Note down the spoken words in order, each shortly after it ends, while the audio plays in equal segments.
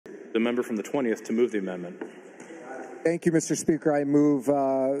The member from the 20th to move the amendment. Thank you, Mr. Speaker. I move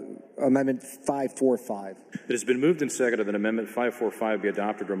Amendment 545. It has been moved and seconded that Amendment 545 be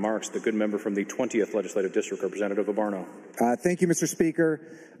adopted. Remarks. The good member from the 20th Legislative District, Representative Abbarno. Thank you, Mr. Speaker.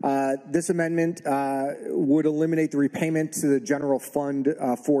 This amendment would eliminate the repayment to the general fund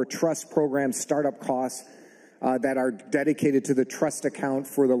for trust program startup costs that are dedicated to the trust account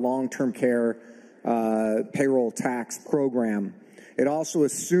for the long-term care payroll tax program. It also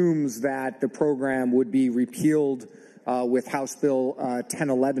assumes that the program would be repealed with House Bill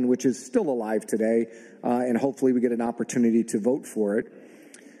 1011, which is still alive today, and hopefully we get an opportunity to vote for it.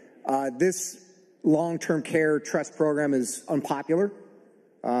 This long-term care trust program is unpopular.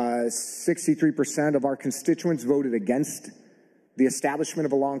 63% of our constituents voted against the establishment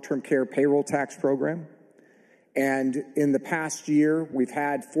of a long-term care payroll tax program. And in the past year, we've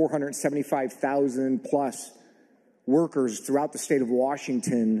had 475,000 plus workers throughout the state of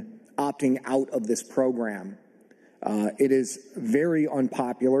Washington opting out of this program. It is very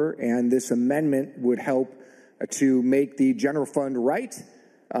unpopular, and this amendment would help to make the general fund right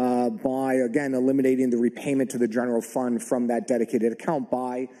by, again, eliminating the repayment to the general fund from that dedicated account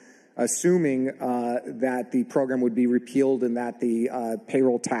by assuming that the program would be repealed and that the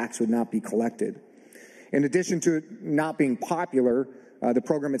payroll tax would not be collected. In addition to it not being popular, the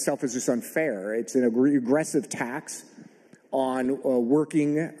program itself is just unfair. It's an aggressive tax on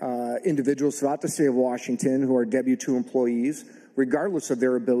working individuals throughout the state of Washington who are W-2 employees, regardless of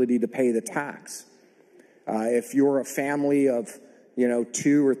their ability to pay the tax. If you're a family of,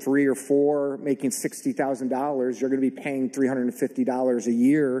 2 or 3 or 4 making $60,000, you're going to be paying $350 a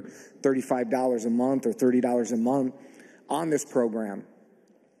year, $35 a month, or $30 a month on this program,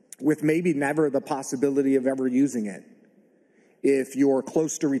 with maybe never the possibility of ever using it. If you're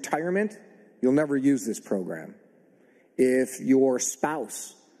close to retirement, you'll never use this program. If your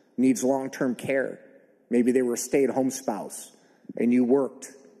spouse needs long-term care, maybe they were a stay-at-home spouse, and you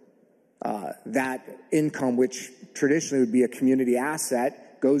worked, that income, which traditionally would be a community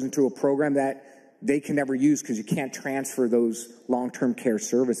asset, goes into a program that they can never use because you can't transfer those long-term care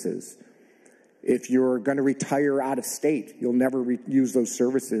services. If you're going to retire out of state, you'll never use those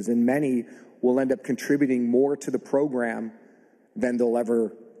services, and many will end up contributing more to the program than they'll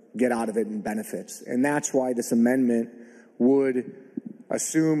ever get out of it in benefits. And that's why this amendment would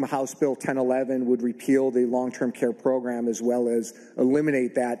assume House Bill 1011 would repeal the long-term care program as well as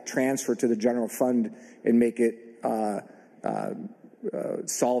eliminate that transfer to the general fund and make it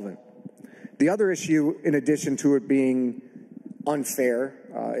solvent. The other issue, in addition to it being unfair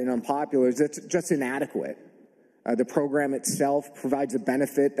and unpopular, is it's just inadequate. The program itself provides a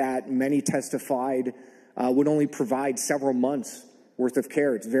benefit that many testified would only provide several months worth of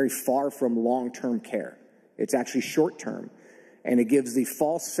care. It's very far from long-term care. It's actually short-term. And it gives the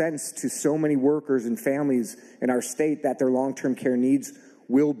false sense to so many workers and families in our state that their long-term care needs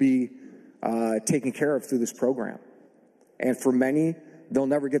will be taken care of through this program. And for many, they'll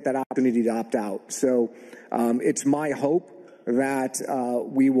never get that opportunity to opt out. So it's my hope that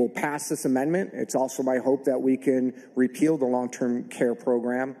we will pass this amendment. It's also my hope that we can repeal the long-term care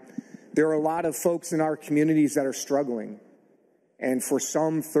program. There are a lot of folks in our communities that are struggling. And for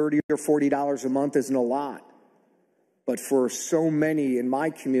some, $30 or $40 a month isn't a lot. But for so many in my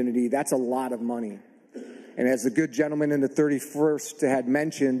community, that's a lot of money. And as the good gentleman in the 31st had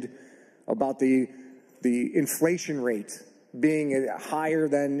mentioned about the inflation rate being higher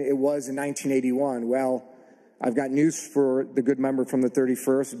than it was in 1981, well, I've got news for the good member from the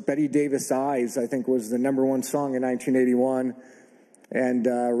 31st. Betty Davis' Eyes, I think, was the #1 song in 1981. And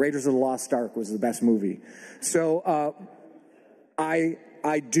Raiders of the Lost Ark was the best movie. So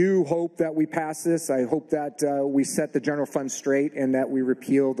I do hope that we pass this. I hope that we set the general fund straight and that we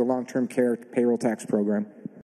repeal the long-term care payroll tax program.